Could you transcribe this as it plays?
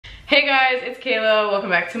Hey guys, it's Kayla. Welcome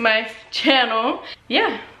back to my channel.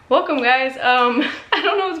 Yeah, welcome guys. I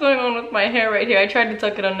don't know what's going on with my hair right here. I tried to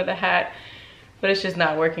tuck it under the hat, but it's just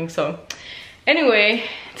not working. So anyway,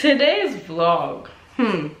 today's vlog.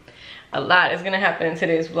 A lot is gonna happen in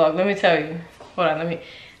today's vlog. Let me tell you. Hold on,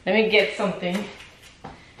 let me get something.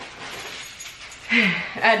 I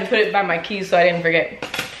had to put it by my keys so I didn't forget.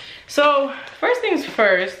 So first things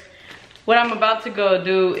first, what I'm about to go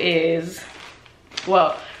do is,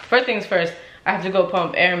 well, first things first, I have to go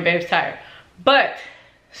pump air in Babe's tire. But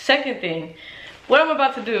second thing, what I'm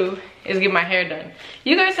about to do is get my hair done.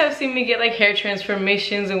 You guys have seen me get like hair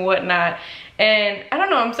transformations and whatnot, and I don't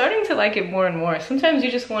know, I'm starting to like it more and more. Sometimes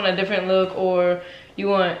you just want a different look, or you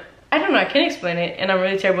want, I don't know, I can't explain it, and I'm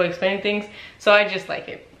really terrible at explaining things, so I just like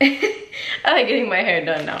it. I like getting my hair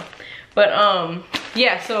done now. But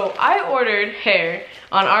yeah, so I ordered hair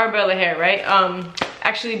on Arabella Hair, right?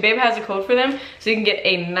 Actually, Babe has a code for them, so you can get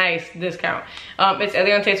a nice discount. It's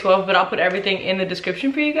Eliante 12, but I'll put everything in the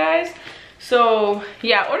description for you guys. So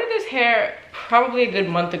yeah, I ordered this hair probably a good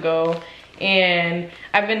month ago, and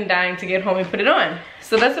I've been dying to get home and put it on.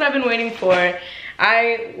 So that's what I've been waiting for.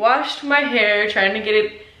 I washed my hair, trying to get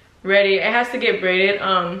it ready. It has to get braided.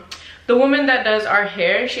 The woman that does our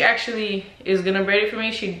hair, she actually is gonna braid it for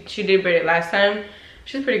me. She did braid it last time.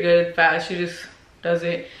 She's pretty good, fast. She just does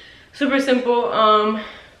it. Super simple.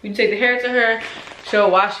 You take the hair to her, she'll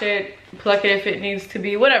wash it, pluck it if it needs to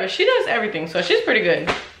be, whatever. She does everything, so she's pretty good.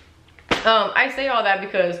 I say all that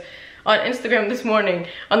because on Instagram this morning,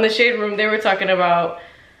 on the Shade Room, they were talking about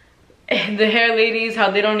the hair ladies, how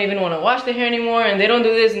they don't even want to wash their hair anymore, and they don't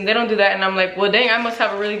do this and they don't do that, and I'm like, well dang, I must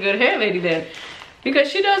have a really good hair lady then, because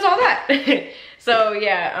she does all that. So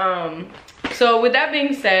yeah, so with that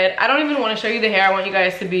being said, I don't even want to show you the hair. I want you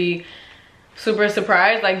guys to be super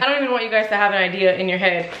surprised. Like, I don't even want you guys to have an idea in your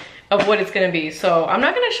head of what it's gonna be, so I'm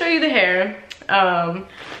not gonna show you the hair.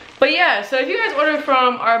 But yeah, so if you guys order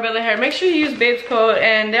from Arabella Hair, make sure you use Babe's code,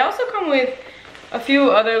 and they also come with a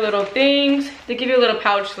few other little things. They give you a little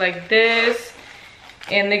pouch like this,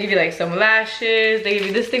 and they give you like some lashes. They give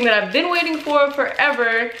you this thing that I've been waiting for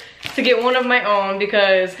forever to get one of my own,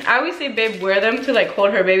 because I always say Babe wear them to like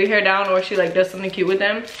hold her baby hair down, or she like does something cute with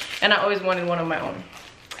them, and I always wanted one of my own.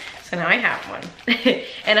 So now I have one.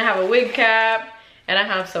 And I have a wig cap, and I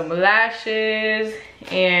have some lashes,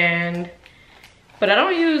 and but I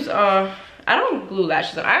don't use I don't glue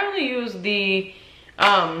lashes on. I only use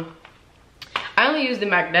the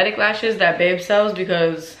magnetic lashes that Babe sells,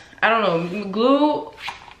 because I don't know, glue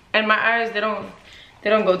and my eyes, they don't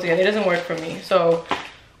go together. It doesn't work for me. So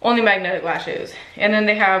only magnetic lashes. And then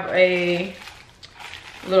they have a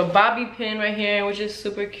little bobby pin right here, which is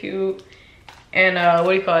super cute. And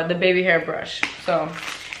what do you call it, the baby hair brush. So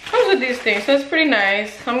comes with these things, so it's pretty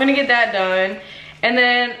nice. So I'm gonna get that done, and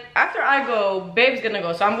then after I go, Babe's gonna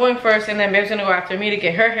go. So I'm going first, and then Babe's gonna go after me to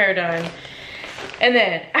get her hair done. And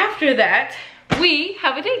then after that, we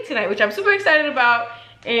have a date tonight, which I'm super excited about.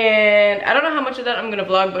 And I don't know how much of that I'm gonna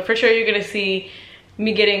vlog, but for sure you're gonna see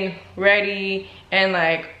me getting ready and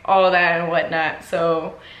like all that and whatnot.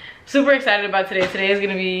 So super excited about today. Today is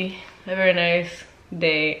gonna be a very nice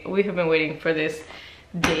day. We have been waiting for this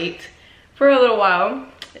date for a little while.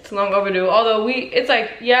 It's long overdue, although it's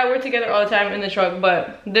like, yeah, we're together all the time in the truck,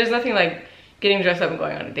 but there's nothing like getting dressed up and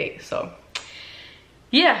going on a date. So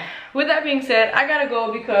yeah, with that being said, I gotta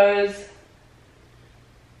go because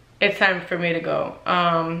it's time for me to go.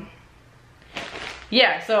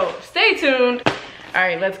 Yeah, so stay tuned. All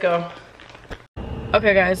right, let's go.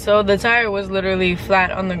 Okay guys, so the tire was literally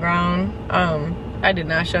flat on the ground. I did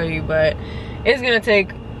not show you, but it's gonna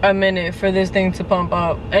take a minute for this thing to pump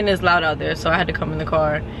up, and it's loud out there, so I had to come in the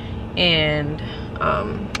car and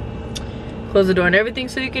close the door and everything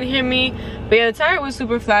so you can hear me. But yeah, the tire was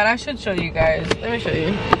super flat. I should show you guys. Let me show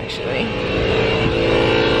you, actually.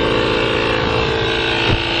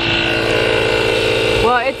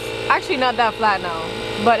 Well, it's actually not that flat now,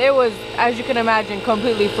 but it was, as you can imagine,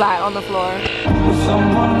 completely flat on the floor.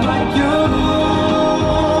 Someone like you.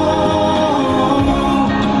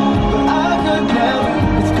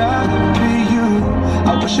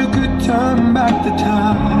 You could turn back the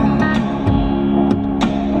time.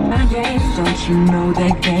 Don't you know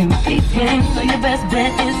that game? So your best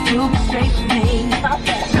bet is to be straight with me. Now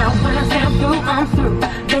when I say I'm through, I'm through.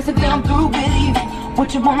 Basically I'm through with you.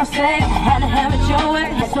 What you wanna say? I had to have it your way.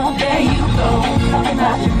 So there you go. Talking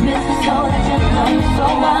about your business, so that you love me, so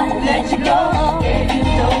I let you go. If you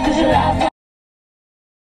know, 'cause your life.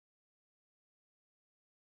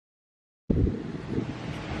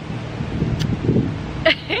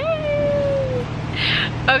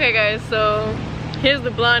 Okay guys, so here's the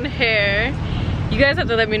blonde hair, You guys have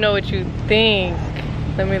to let me know what you think.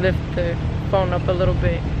 Let me lift the phone up a little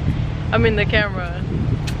bit. I mean the camera.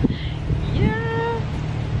 Yeah.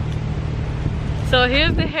 So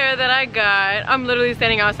here's the hair that I got. I'm literally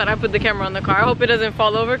standing outside. I put the camera on the car. I hope it doesn't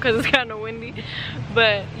fall over because it's kind of windy.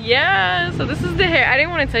 But yeah, so this is the hair. I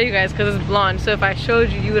didn't want to tell you guys because it's blonde. So if I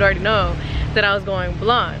showed you, you would already know that I was going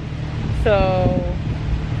blonde. So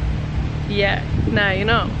yeah, now you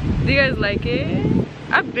know. Do you guys like it?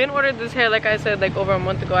 I've been ordered this hair, like I said, like over a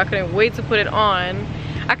month ago. I couldn't wait to put it on.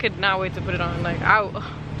 I could not wait to put it on. Like,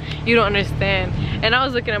 you don't understand. And I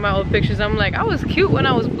was looking at my old pictures. I'm like, I was cute when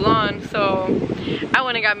I was blonde. So I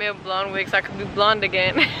went and got me a blonde wig so I could be blonde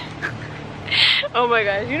again. Oh my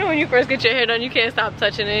gosh. You know when you first get your hair done, you can't stop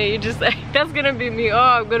touching it. You're just like, that's gonna be me. Oh,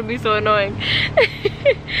 I'm gonna be so annoying.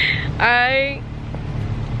 I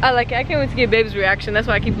like it. I can't wait to get babe's reaction. That's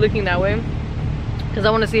why I keep looking that way. Because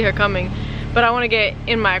I want to see her coming. But I want to get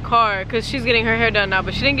in my car because she's getting her hair done now,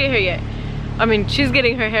 but she didn't get here yet. I mean, she's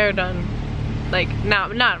getting her hair done, like now,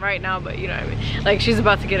 not right now, but you know what I mean. Like she's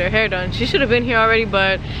about to get her hair done. She should have been here already,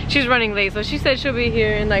 but she's running late. So she said she'll be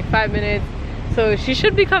here in like 5 minutes. So she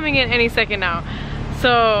should be coming in any second now.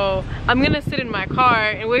 So I'm gonna sit in my car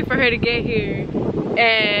and wait for her to get here.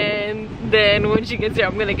 And then when she gets here,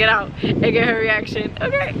 I'm gonna get out and get her reaction.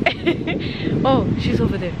 Okay. Oh, she's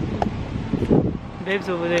over there. Babe's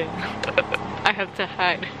over there. I have to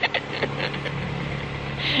hide.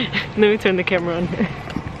 Let me turn the camera on.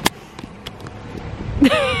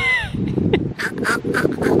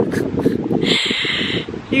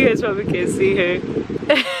 You guys probably can't see her.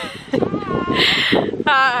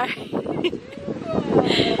 Hi.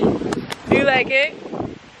 Do you like it?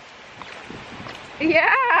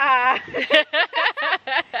 Yeah.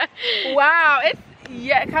 Wow, it's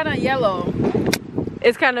kind of yellow.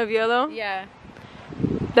 It's kind of yellow? Yeah.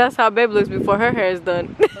 That's how babe looks before her hair is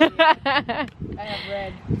done. Oh, yeah. I have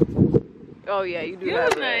red. Oh yeah, you do You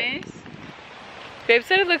have look red. nice. Babe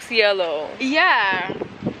said it looks yellow. Yeah.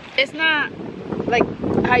 It's not like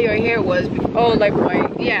how your hair was before. Oh, like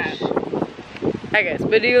white? Yeah. I guess.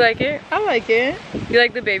 But do you like it? I like it. You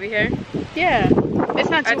like the baby hair? Yeah. It's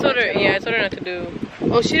not too I told much her, at all. yeah, I told her not to do.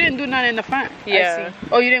 Oh, she didn't do none in the front. Yeah. I see.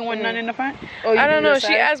 Oh, you didn't want none in the front? Oh, I don't know.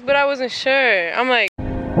 She asked, but I wasn't sure. I'm like,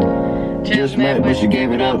 just met, but she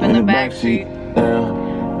gave it up in the backseat.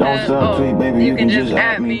 Don't stop, sweet baby, you can just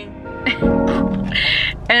at me.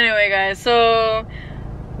 Anyway, guys, so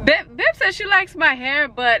Bip says she likes my hair,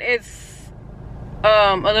 but it's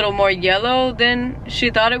a little more yellow than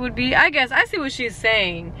she thought it would be. I guess I see what she's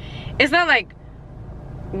saying. It's not like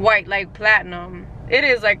white like platinum. It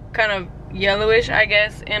is like kind of yellowish, I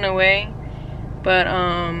guess, in a way. But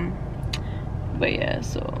yeah,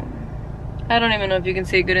 so I don't even know if you can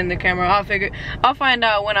see it good in the camera. I'll find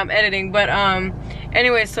out when I'm editing. But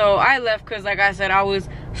anyway, so I left because, like I said, I was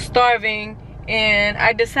starving and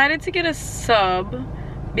I decided to get a sub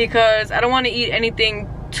because I don't want to eat anything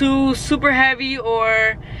too super heavy,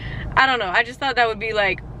 or I don't know. I just thought that would be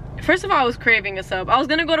like, first of all, I was craving a sub. I was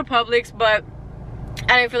gonna go to Publix, but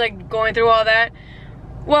I didn't feel like going through all that.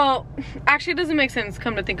 Well, actually, it doesn't make sense,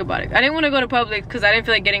 come to think about it. I didn't want to go to Publix because I didn't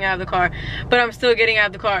feel like getting out of the car, but I'm still getting out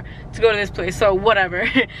of the car to go to this place, so whatever.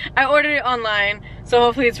 I ordered it online, so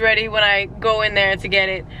hopefully it's ready when I go in there to get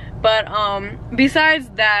it. But besides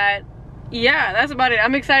that, yeah, that's about it.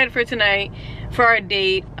 I'm excited for tonight, for our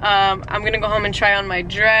date. I'm gonna go home and try on my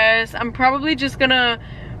dress. I'm probably just gonna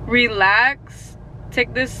relax,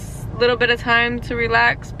 take this little bit of time to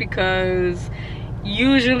relax, because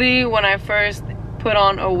usually when I first put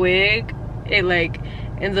on a wig, it like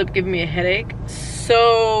ends up giving me a headache.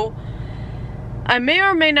 So I may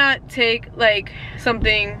or may not take like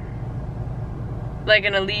something like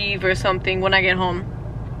an Aleve or something when I get home.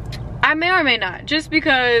 I may or may not, just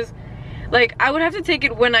because like I would have to take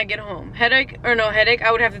it when I get home. Headache or no headache,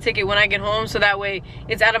 I would have to take it when I get home, so that way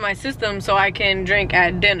it's out of my system so I can drink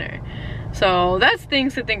at dinner. So that's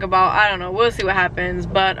things to think about. I don't know, we'll see what happens.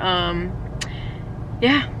 But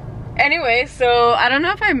yeah, anyway, so I don't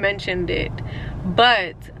know if I mentioned it,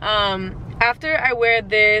 but after I wear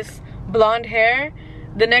this blonde hair,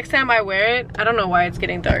 the next time I wear it, I don't know why it's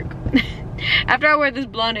getting dark. After I wear this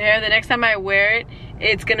blonde hair, the next time I wear it,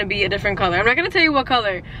 it's gonna be a different color. I'm not gonna tell you what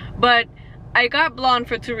color, but I got blonde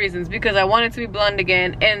for 2 reasons. Because I wanted to be blonde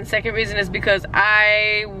again, and second reason is because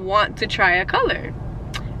I want to try a color.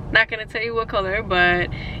 Not gonna tell you what color, but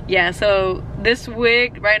yeah. So this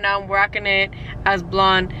wig right now, I'm rocking it as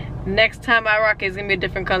blonde. Next time I rock it, it's gonna be a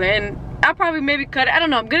different color, and I'll probably maybe cut it. I don't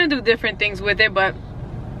know, I'm gonna do different things with it, but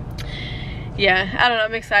yeah, I don't know,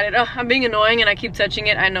 I'm excited. Oh, I'm being annoying and I keep touching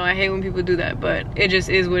it. I know, I hate when people do that, but it just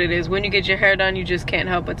is what it is. When you get your hair done, you just can't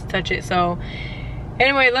help but to touch it. So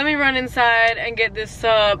Anyway, let me run inside and get this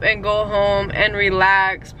sub and go home and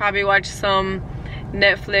relax. Probably watch some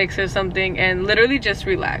Netflix or something and literally just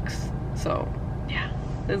relax. So yeah,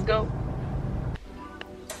 let's go.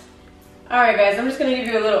 Alright guys, I'm just gonna give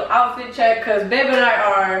you a little outfit check because babe and I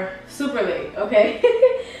are super late, okay?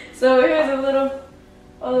 So here's a little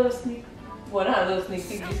sneak, well not a little sneak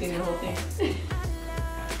peek, you've seen the whole thing.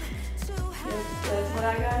 That's what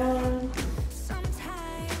I got on.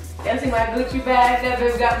 Y'all see my Gucci bag that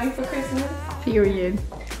babe got me for Christmas? Period.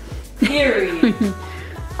 Period.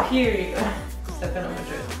 Period. Stepping on my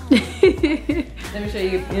dress. Let me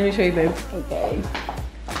show you, babe. Okay.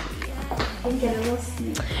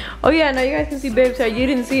 Oh yeah, now you guys can see babe's hair. You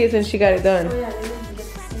didn't see it since she got it done. Oh yeah, they didn't get to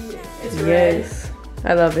see it. It's yes.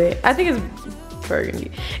 Red. I love it. I think it's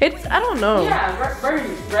burgundy. It's, I don't know. Yeah,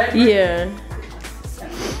 burgundy. Red. Yeah.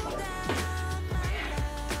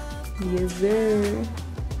 Yes, sir.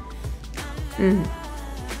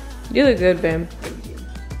 You look good, babe.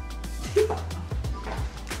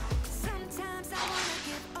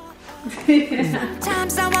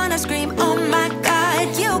 Sometimes I wanna scream, oh my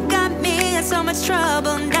God, you got me in so much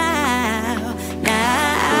trouble now.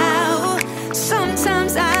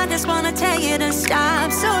 Sometimes I just wanna tell you to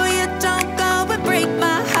stop, so you don't go and break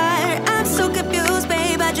my heart. I'm so confused,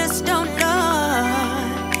 babe, I just don't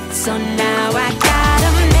know. So now I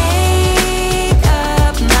gotta make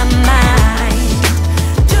up my mind.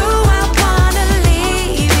 Do I wanna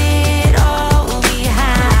leave it all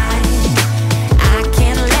behind? I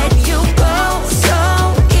can't let you go so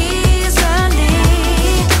easily,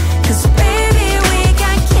 'cause baby we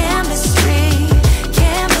got chemistry.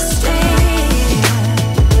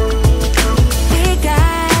 We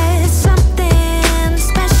got something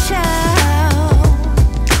special,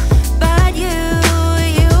 but you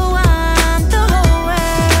want the whole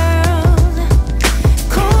world.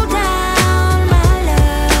 Cool down, my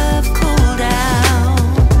love, cool down,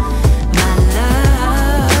 my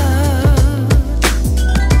love.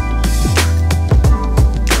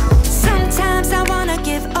 Sometimes I wanna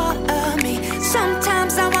give all of me.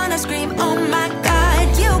 Sometimes I wanna scream, oh my God,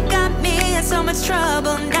 you got me in so much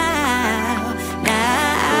trouble now.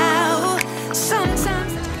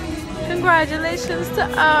 Sometimes. Congratulations to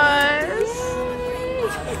us.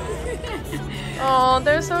 Oh,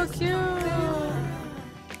 they're so cute.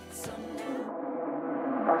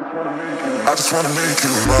 I just wanna make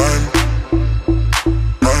you mine.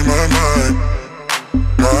 Mine, mine, mine.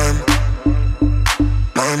 Mine.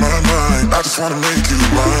 Mine, mine, mine. I just wanna make you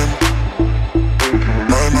mine.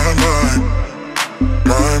 Mine, mine, mine.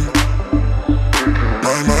 Mine.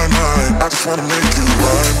 Mine, mine, mine. I just wanna make you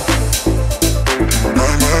mine.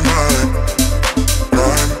 Mine, mine, mine.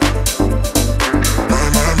 Mine.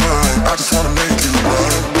 Mine, mine, mine. I just wanna make you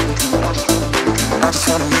mine. I just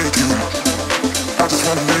wanna make you. I just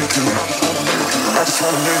wanna make you. I just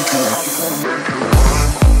wanna make you.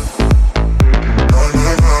 Mine. Mine,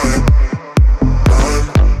 mine, mine. Mine.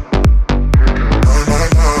 Mine,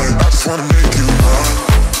 mine, mine. I just wanna make you mine.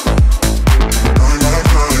 Mine, mine,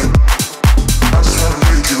 mine. I just wanna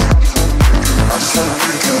make you. I just wanna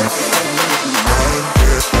make you. Mine,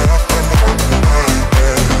 yeah. Mine,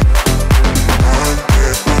 yeah. Mine, yeah.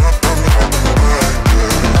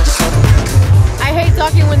 I just wanna make you. I hate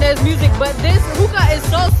talking when there's music, but this hookah is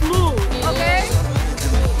so smooth, okay?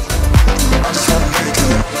 I just wanna make you.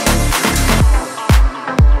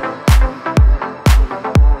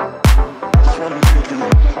 I just wanna make you.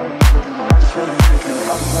 I just wanna make you.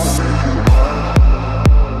 I just wanna make you.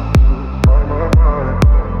 Mine, mine, mine.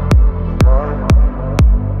 Mine.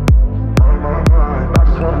 Mine, mine, mine. I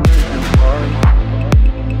just wanna make you mine.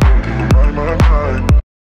 Mine, mine, mine.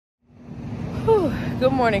 Whew.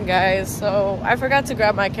 Good morning, guys. So I forgot to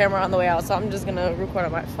grab my camera on the way out, so I'm just gonna record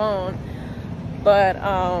on my phone. But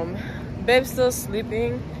babe's still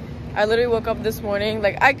sleeping. I literally woke up this morning,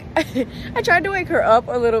 like I tried to wake her up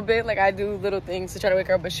a little bit, like I do little things to try to wake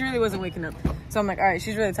her up, but she really wasn't waking up. So I'm like, all right,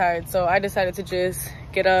 she's really tired. So I decided to just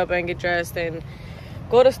get up and get dressed and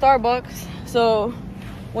go to Starbucks. So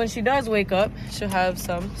when she does wake up, she'll have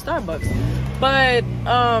some Starbucks. But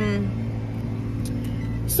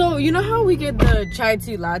so you know how we get the chai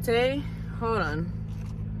tea latte? Hold on,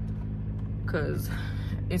 cause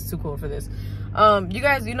it's too cool for this. You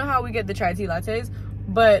guys, you know how we get the chai tea lattes,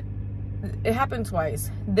 but it happened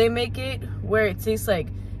twice. They make it where it tastes like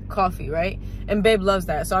coffee, right? And babe loves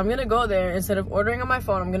that. So I'm gonna go there, instead of ordering on my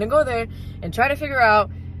phone, I'm gonna go there and try to figure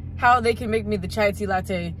out how they can make me the chai tea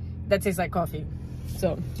latte that tastes like coffee.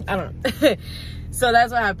 So I don't know. So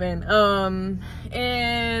that's what happened.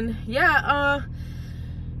 And yeah,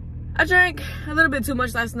 I drank a little bit too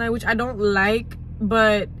much last night, which I don't like,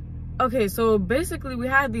 but Okay, so basically we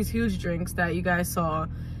had these huge drinks that you guys saw,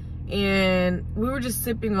 and we were just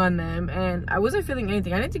sipping on them, and I wasn't feeling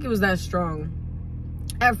anything. I didn't think it was that strong.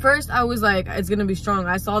 At first, I was like, it's gonna be strong.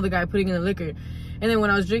 I saw the guy putting in the liquor, and then when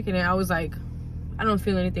I was drinking it, I was like, I don't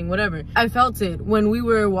feel anything, whatever. I felt it when we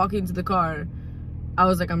were walking to the car. I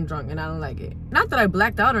was like, I'm drunk and I don't like it. Not that I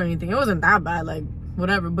blacked out or anything. It wasn't that bad, like,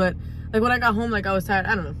 whatever. But, like, when I got home, like, I was tired.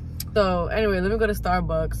 I don't know. So, anyway, let me go to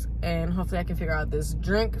Starbucks and hopefully I can figure out this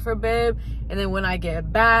drink for Babe. And then when I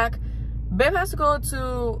get back, Babe has to go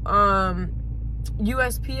to,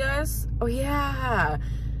 USPS. Oh, yeah.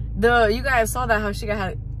 You guys saw that, how she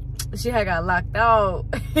had got locked out.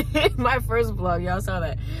 My first vlog, y'all saw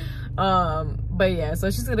that. But yeah, so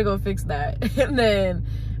she's gonna go fix that. And then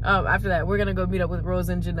after that, we're gonna go meet up with Rose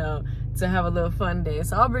and Janelle to have a little fun day.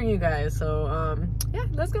 So I'll bring you guys. So yeah,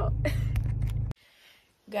 let's go.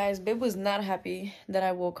 Guys, Babe was not happy that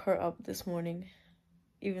I woke her up this morning,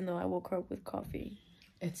 even though I woke her up with coffee.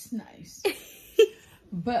 It's nice.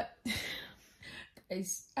 But I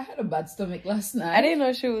had a bad stomach last night. I didn't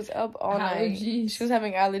know she was up all night. Allergies. She was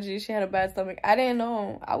having allergies. She had a bad stomach. I didn't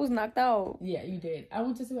know. I was knocked out. Yeah, you did. I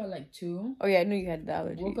went to sleep at like 2. Oh, yeah, I knew you had the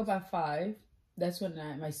allergies. Woke up at 5. That's when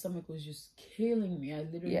my stomach was just killing me. I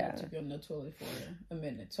literally had to be on the toilet for a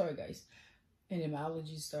minute. Sorry, guys. And then my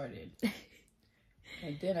allergies started.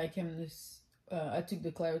 And then I came this... I took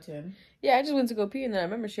the Claritin. Yeah, I just went to go pee, and then I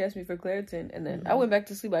remember she asked me for Claritin, and then I went back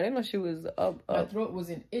to sleep. I didn't know she was up. My throat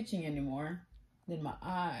wasn't itching anymore. Then my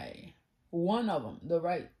eye, one of them, the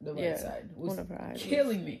right side, was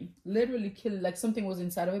killing me. Literally killing. Like something was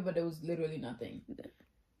inside of it, but there was literally nothing.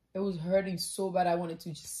 It was hurting so bad. I wanted to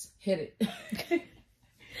just hit it.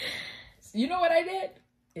 You know what I did?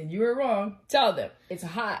 And you were wrong. Tell them. It's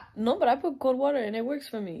hot. No, but I put cold water and it works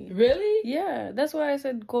for me. Really? Yeah. That's why I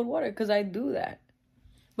said cold water, because I do that.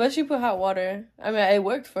 But she put hot water. I mean, it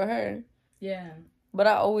worked for her. Yeah. But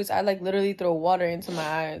I like literally throw water into my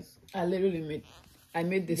eyes. I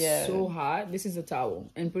made this so hot. This is a towel.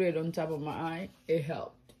 And put it on top of my eye. It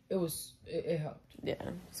helped. It helped. Yeah.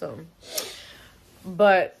 So.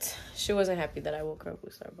 But she wasn't happy that I woke her up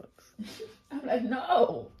with Starbucks. I'm like,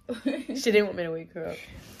 no. She didn't want me to wake her up.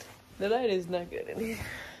 The light is not good in here.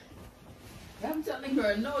 I'm telling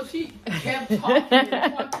her, no, she kept talking,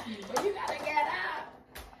 but you gotta get up.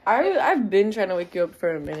 I've been trying to wake you up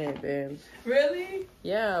for a minute, babe. Really?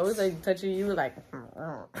 Yeah, I was like touching you, like.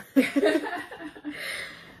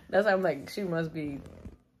 That's why I'm like, she must be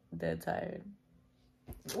dead tired.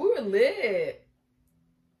 We were lit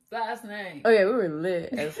last night. Oh yeah, we were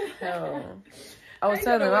lit as hell. I was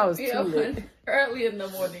telling them I was too lit. Early in the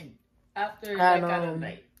morning, after that kind of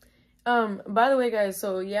night. By the way, guys,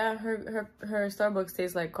 so yeah, her Starbucks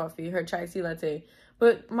tastes like coffee, her chai tea latte.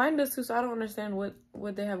 But mine does too, so I don't understand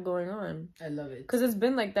what they have going on. I love it. Because it's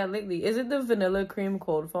been like that lately. Is it the vanilla cream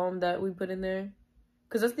cold foam that we put in there?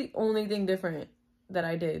 Because that's the only thing different that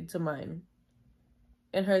I did to mine.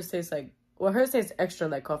 And hers tastes like, well, hers tastes extra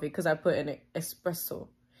like coffee because I put in an espresso.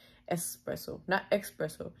 Espresso. Not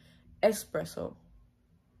espresso. Espresso.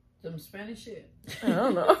 Some Spanish shit. I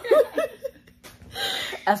don't know.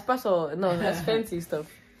 Espresso. No, that's fancy stuff.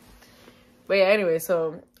 But yeah, anyway,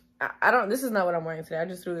 so... I don't, this is not what I'm wearing today. I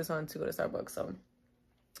just threw this on to go to Starbucks, so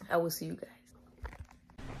I will see you guys.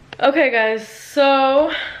 Okay, guys,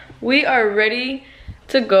 so we are ready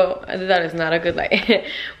to go. That is not a good light.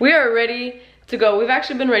 We are ready to go. We've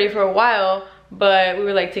actually been ready for a while, but we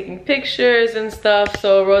were like taking pictures and stuff.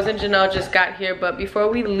 So Rose and Janelle just got here, but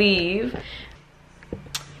before we leave,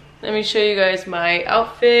 let me show you guys my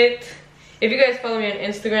outfit. If you guys follow me on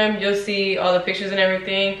Instagram, you'll see all the pictures and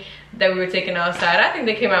everything that we were taking outside. I think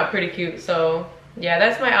they came out pretty cute. So yeah,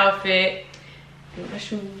 that's my outfit. My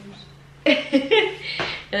shoes.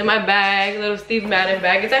 And my bag, little Steve Madden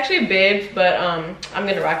bag. It's actually Bibs, but I'm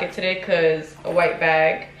gonna rock it today because a white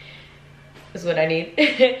bag is what I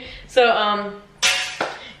need. So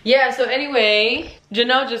yeah, so anyway,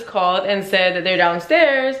 Janelle just called and said that they're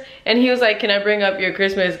downstairs, and he was like, can I bring up your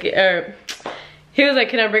Christmas gift? He was like,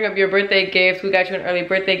 can I bring up your birthday gift? We got you an early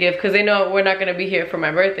birthday gift because they know we're not going to be here for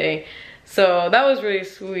my birthday. So that was really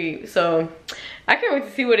sweet. So I can't wait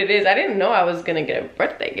to see what it is. I didn't know I was going to get a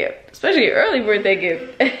birthday gift, especially an early birthday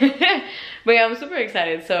gift. But yeah, I'm super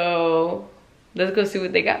excited. So let's go see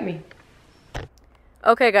what they got me.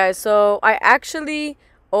 Okay, guys. So I actually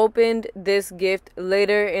opened this gift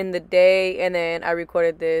later in the day, and then I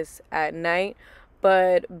recorded this at night.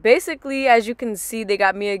 But basically, as you can see, they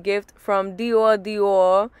got me a gift from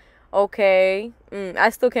Dior. Okay. I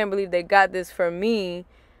still can't believe they got this for me.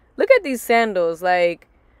 Look at these sandals. Like,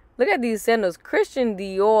 look at these sandals. Christian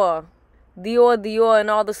Dior. Dior in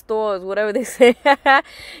all the stores, whatever they say.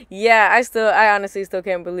 Yeah, I honestly still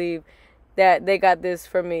can't believe that they got this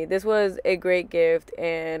for me. This was a great gift,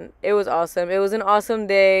 and it was awesome. It was an awesome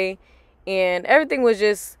day, and everything was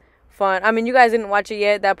just fun. I mean, you guys didn't watch it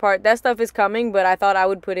yet. That stuff is coming, but I thought I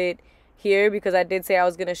would put it here because I did say I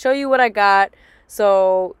was going to show you what I got.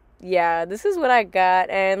 So, yeah, this is what I got,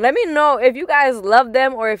 and let me know if you guys love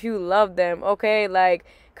them or if you love them, okay? Like,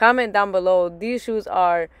 comment down below. These shoes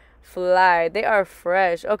are fly. They are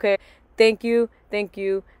fresh, okay? Thank you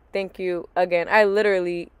again. I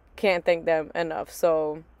literally can't thank them enough.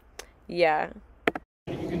 So yeah.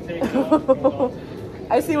 You can take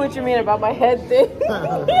I see what you mean about my head thing.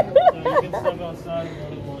 So you can step outside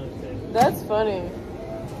and that's funny.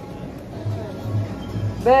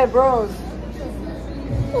 Bad bros.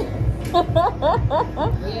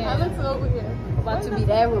 Yeah. I look over here. About to meet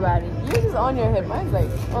everybody. Yours is on your head. Mine's like,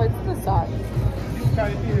 oh, it's the sock.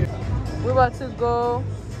 We're about to go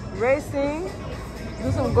racing.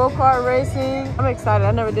 Do some go-kart racing. I'm excited.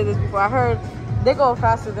 I never did this before. I heard they go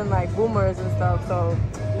faster than like boomers and stuff, so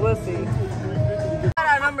we'll see. We got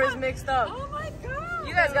our numbers mixed up. Oh my god!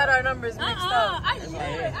 You guys got our numbers mixed up. I knew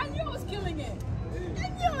it. I knew I was killing it.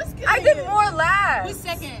 I did more laps. Who's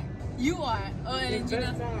second? You are. Oh, and His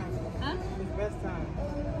best time. Huh? His best time.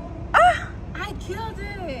 I killed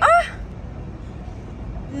it.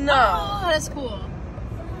 No. Oh, that's cool.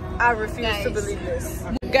 I refuse to believe this.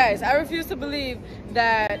 Guys, I refuse to believe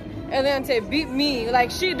that Eliante beat me.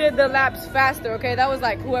 Like, she did the laps faster, okay? That was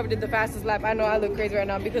like whoever did the fastest lap. I know I look crazy right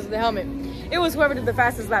now because of the helmet. It was whoever did the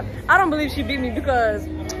fastest lap. I don't believe she beat me because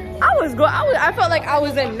I felt like I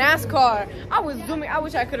was in NASCAR. I was zooming. I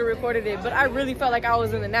wish I could have recorded it, but I really felt like I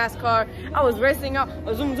was in the NASCAR. I was racing out,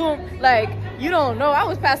 zoom, zoom. Like, you don't know. I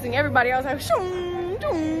was passing everybody. I was like, shoom,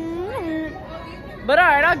 shoom. But all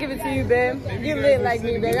right, I'll give it to you, babe. You lit like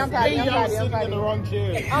me, baby. I'm proud of you. I'm proud of you.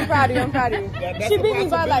 I'm proud of you. I'm proud of you. I'm proud of you. She beat me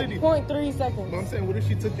by like 0.3 seconds. But I'm saying, what if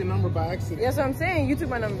she took your number by accident? That's what I'm saying. You took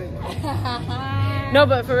my number. No,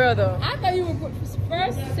 but for real though. I thought you were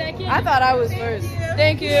first, second. I thought I was first.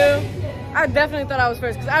 Thank you. I definitely thought I was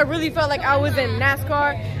first because I really felt like I was in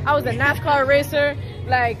NASCAR. I was a NASCAR racer,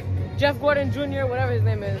 like Jeff Gordon Jr., whatever his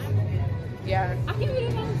name is. Yeah.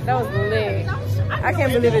 That was lit. I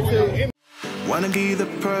can't believe it too. Wanna be the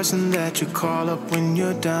person that you call up when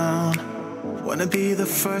you're down. Wanna be the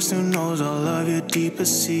first who knows all of your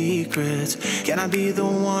deepest secrets. Can I be the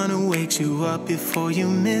one who wakes you up before you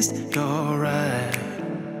missed your ride?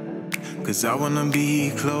 Cause I wanna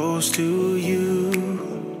be close to you,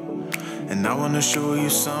 and I wanna show you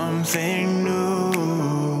something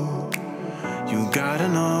new. You gotta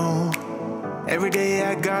know, every day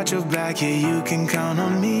I got your back, yeah, you can count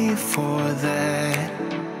on me for that.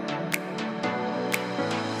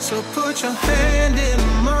 So put your hand in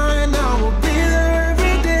mine, I will be there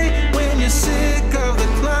every day. When you're sick of the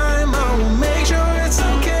climb, I will make sure it's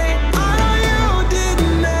okay. I know you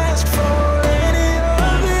didn't ask for any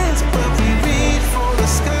of this, but we reach for the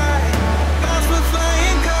sky. Cause we're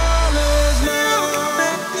flying colors now.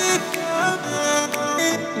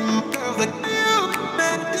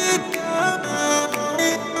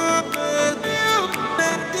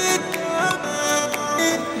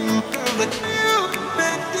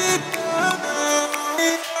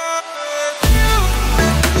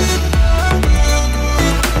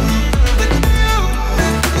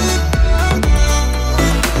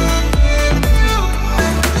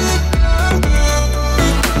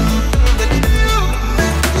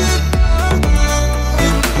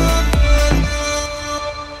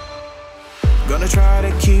 Gonna try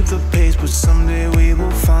to keep the pace, but someday we will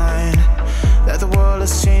find that the world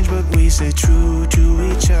has changed, but we stay true to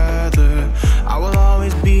each other. I will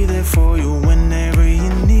always be there for you whenever you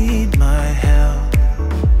need my help.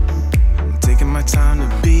 I'm taking my time to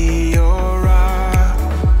be your rock.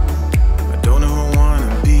 I don't ever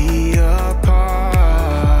wanna be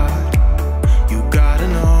apart. You gotta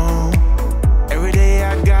know, every day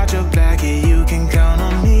I got your back, yeah, you can count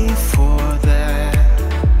on me for that.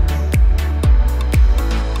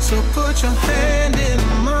 So put your hand in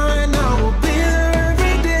mine, I will be there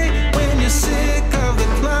every day. When you're sick of the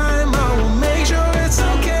climb, I will make sure it's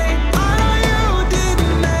okay. I know you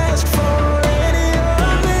didn't ask for any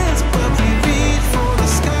of this, but we reach for the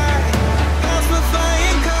sky. Cause we're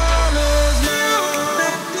flying colors now.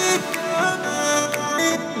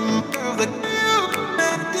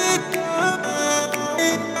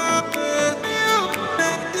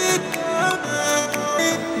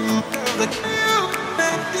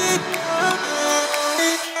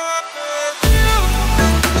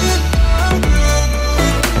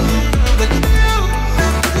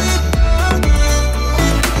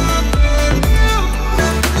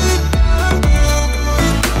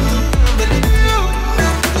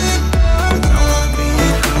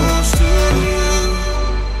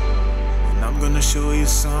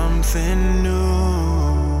 something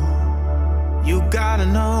new. You gotta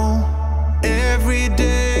know, every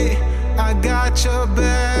day I got your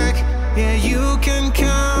back. Yeah, you can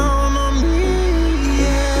count on me.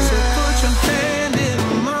 Yeah. So put your hand in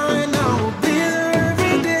mine. I will be there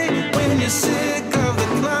every day. When you're sick of the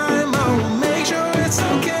climb, I will make sure it's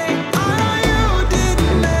okay. I know you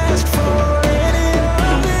didn't ask for any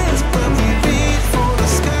of this, but we reach for the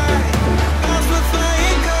sky. As we're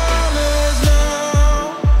flying colors now.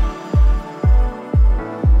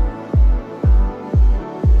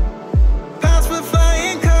 As we're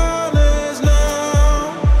flying colors now.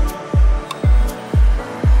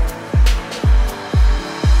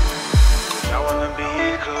 I wanna be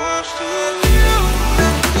close to you.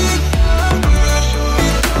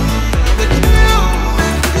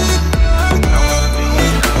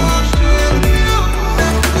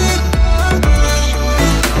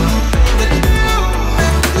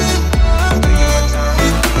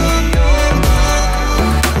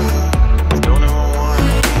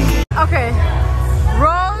 Okay,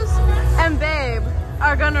 Rose and Babe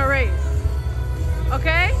are gonna race.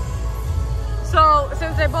 Okay? So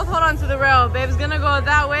since they both hold on to the rail, Babe's gonna go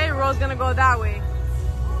that way, Rose gonna go that way.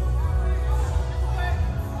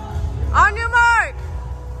 On your mark!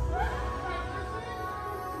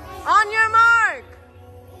 On your mark!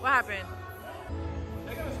 What happened?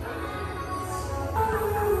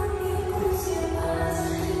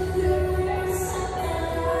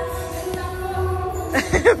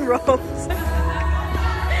 Rose.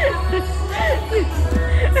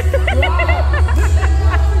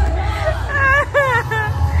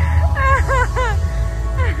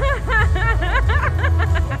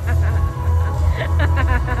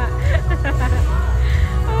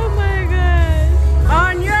 Oh my gosh.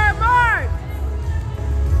 On your mark.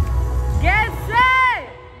 Get set.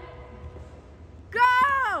 Go.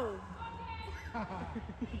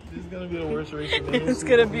 This is gonna be the worst race. It's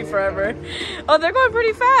gonna be forever. Oh, they're going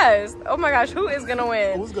pretty fast. Oh my gosh, who is gonna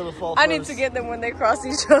win? Who's gonna fall I first? need to get them when they cross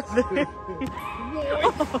each other.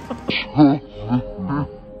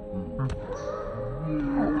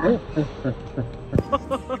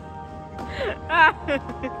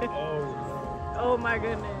 Oh my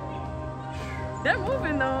goodness. They're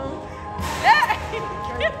moving though.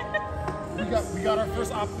 We got our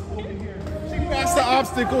first obstacle over here. She passed the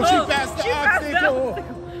obstacle. She passed the obstacle.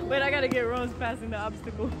 Wait, I gotta get Rose passing the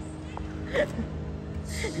obstacles.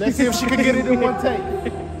 Let's see if she can get it in one take.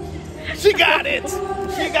 She got it.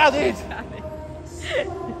 She got it.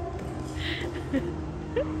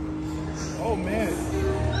 Oh man.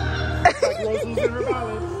 Looks like Rose losing her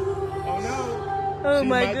balance. Oh no. Oh She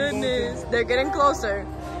my might be going goodness. They're getting closer.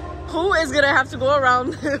 Who is gonna have to go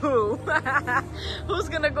around who? Who's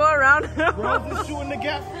gonna go around who? Rose is shooting the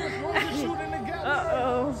gap first. Rose is shooting the gap.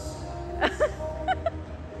 Uh-oh.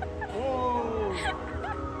 Whoa.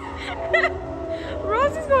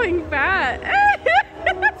 Rose is going fat.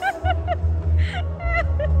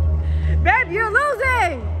 Babe, you're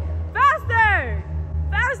losing! Faster!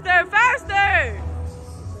 Faster, faster!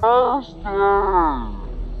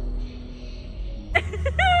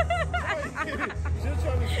 She's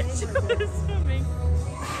trying to She swim. was swimming.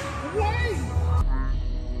 Wait.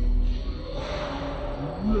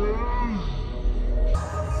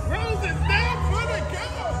 Rose is down for the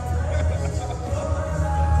count.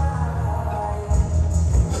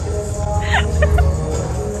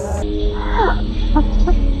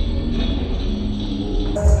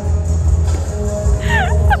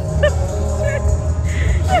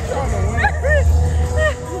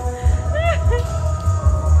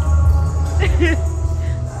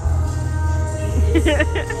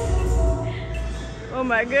 Oh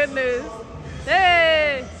my goodness.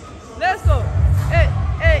 Hey, let's go. Hey,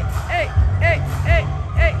 hey, hey, hey, hey,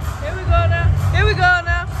 hey. Here we go now. Here we go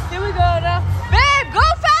now. Here we go now. Babe, go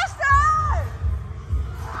faster!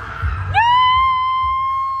 No!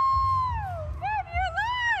 Babe, you're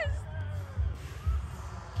lost!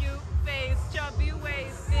 Cute face, chubby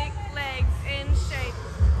waist, big legs in shape.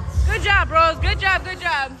 Good job, Rose. Good job, good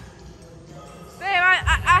job. Babe,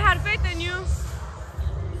 I had faith in you.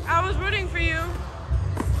 I was rooting for you.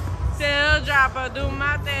 Tail dropper, do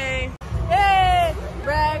my thing. Hey,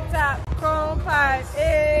 rag top, chrome pipe.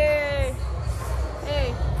 Hey,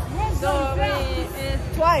 hey. So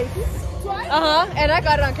twice. Twice? And I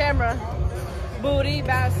got it on camera. Booty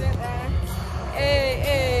bouncing there. Hey,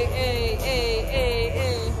 hey, hey, hey, hey,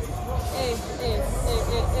 hey, hey, hey, hey, hey,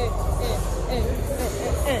 hey, hey,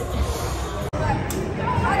 hey, hey.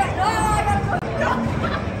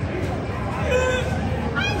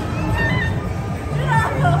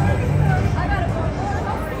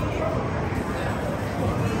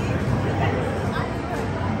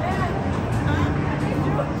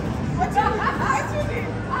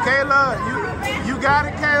 got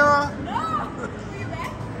it, Kayla.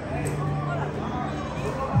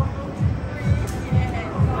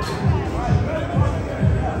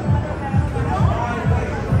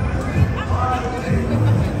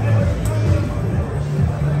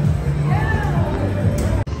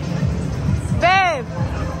 Babe,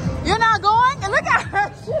 you're not going? And look at her.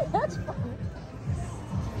 That's funny.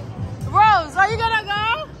 Rose, are you gonna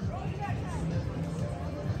go?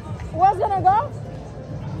 Where's gonna go?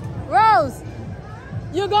 Rose,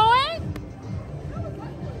 you going?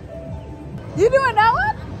 You doing that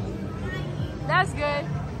one? That's good.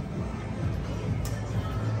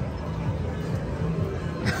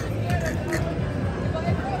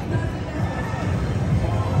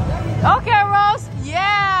 Okay, Rose.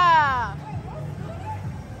 Yeah.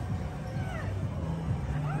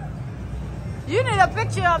 You need a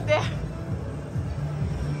picture up there.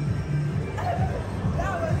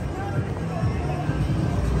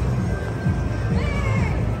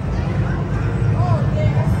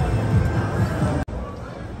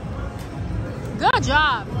 Good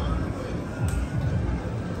job.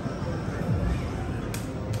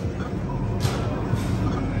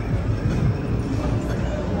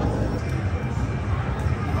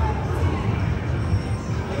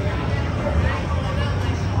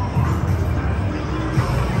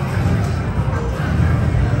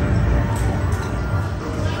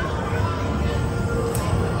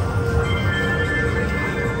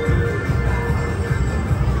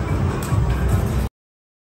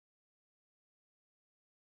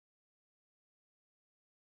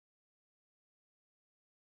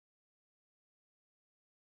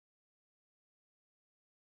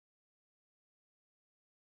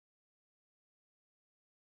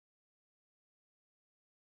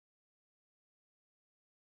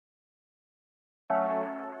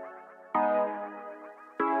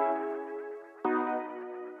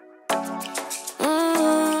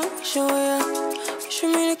 Show ya. Show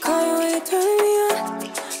me the car you way you telling me on.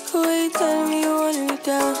 The way you telling me you wanted me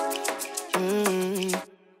down.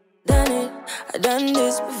 Done it. I done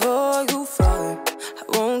this before you falling.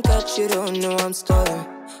 I won't catch you, don't know I'm stalling.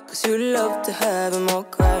 Cause you love to have him all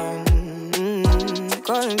crying.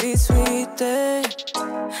 Calling me sweet,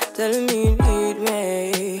 telling me you need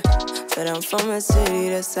me. But I'm from a city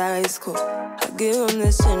that's high school. I give him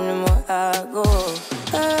this and the more I go.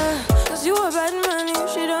 Cause you a bad man,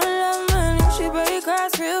 she don't love money. She break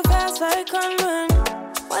grass real fast like conman.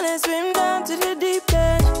 Wanna swim down to the deep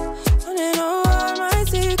end. Wanna know all my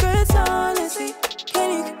secrets, honestly.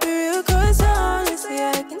 Can you keep it real? Cause honestly,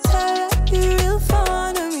 I can tell that you're real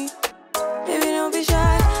fond of me. Baby, don't be shy,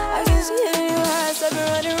 I can see it in your eyes. I've been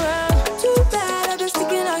running around. Too bad, I've been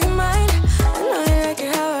sticking out your mind. I know you like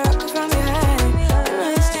it how I rock it from behind. I know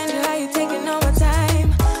you stand it how you taking all my time.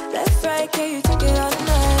 Left, right, can you take it all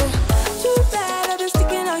night? Too bad, I've been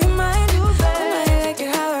sticking out your mind. I know you like it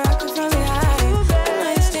how I rock it from behind. I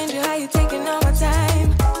know you stand it how you taking all my time.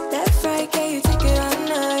 Left, right, can you take it all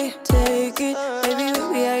night? Take it, baby,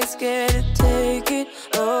 with me, I ain't scared to take it.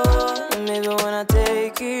 Oh, and maybe when I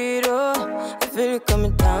take it, oh, I feel it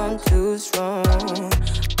coming down too strong.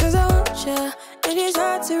 Cause I want ya, and it's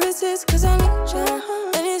hard to resist. Cause I need ya,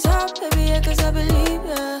 and it's hard, baby, yeah, cause I believe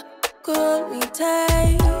ya. Hold me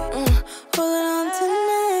tight, holding on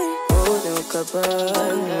tonight. Holding a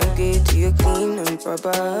couple, get to you clean and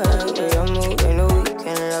proper. Way I move, I know you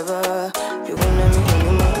can love her. You gon' let me when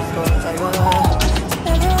you move forever.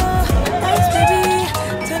 Nice, baby,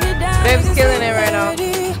 turn it down. Babe's killing it right now.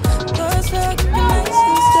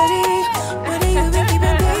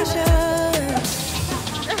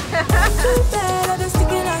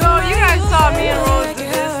 So you guys saw me and Rose do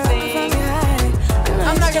this thing.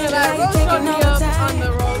 I'm not gonna lie, Rose showed me up on the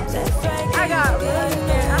ropes. I got really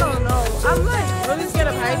scared. I don't know. I'm like really scared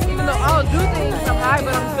of heights, even though I'll do things up high,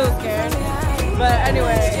 but I'm still scared. But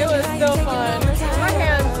anyway, it was still fun. My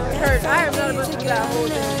hands hurt. I am not able to do that whole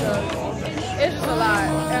thing. It's just a lot,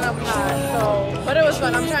 and I'm hot. So, but it was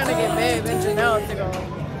fun. I'm trying to get Babe and Janelle to go.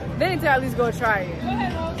 They need to at least go try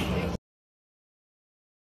it.